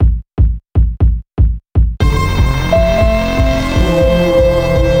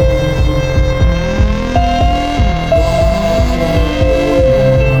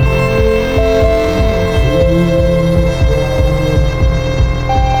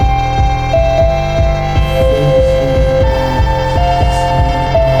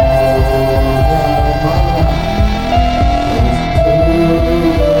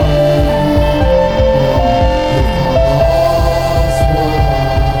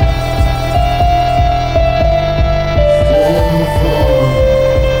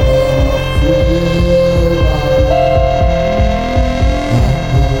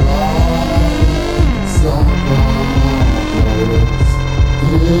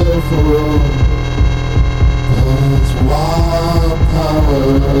There's wild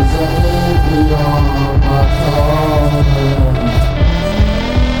powers that live beyond my calling.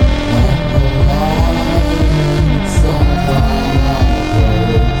 And the lights of my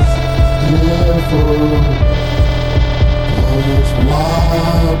life is beautiful. There's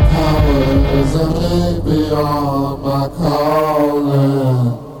wild powers that live beyond my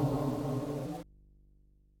calling.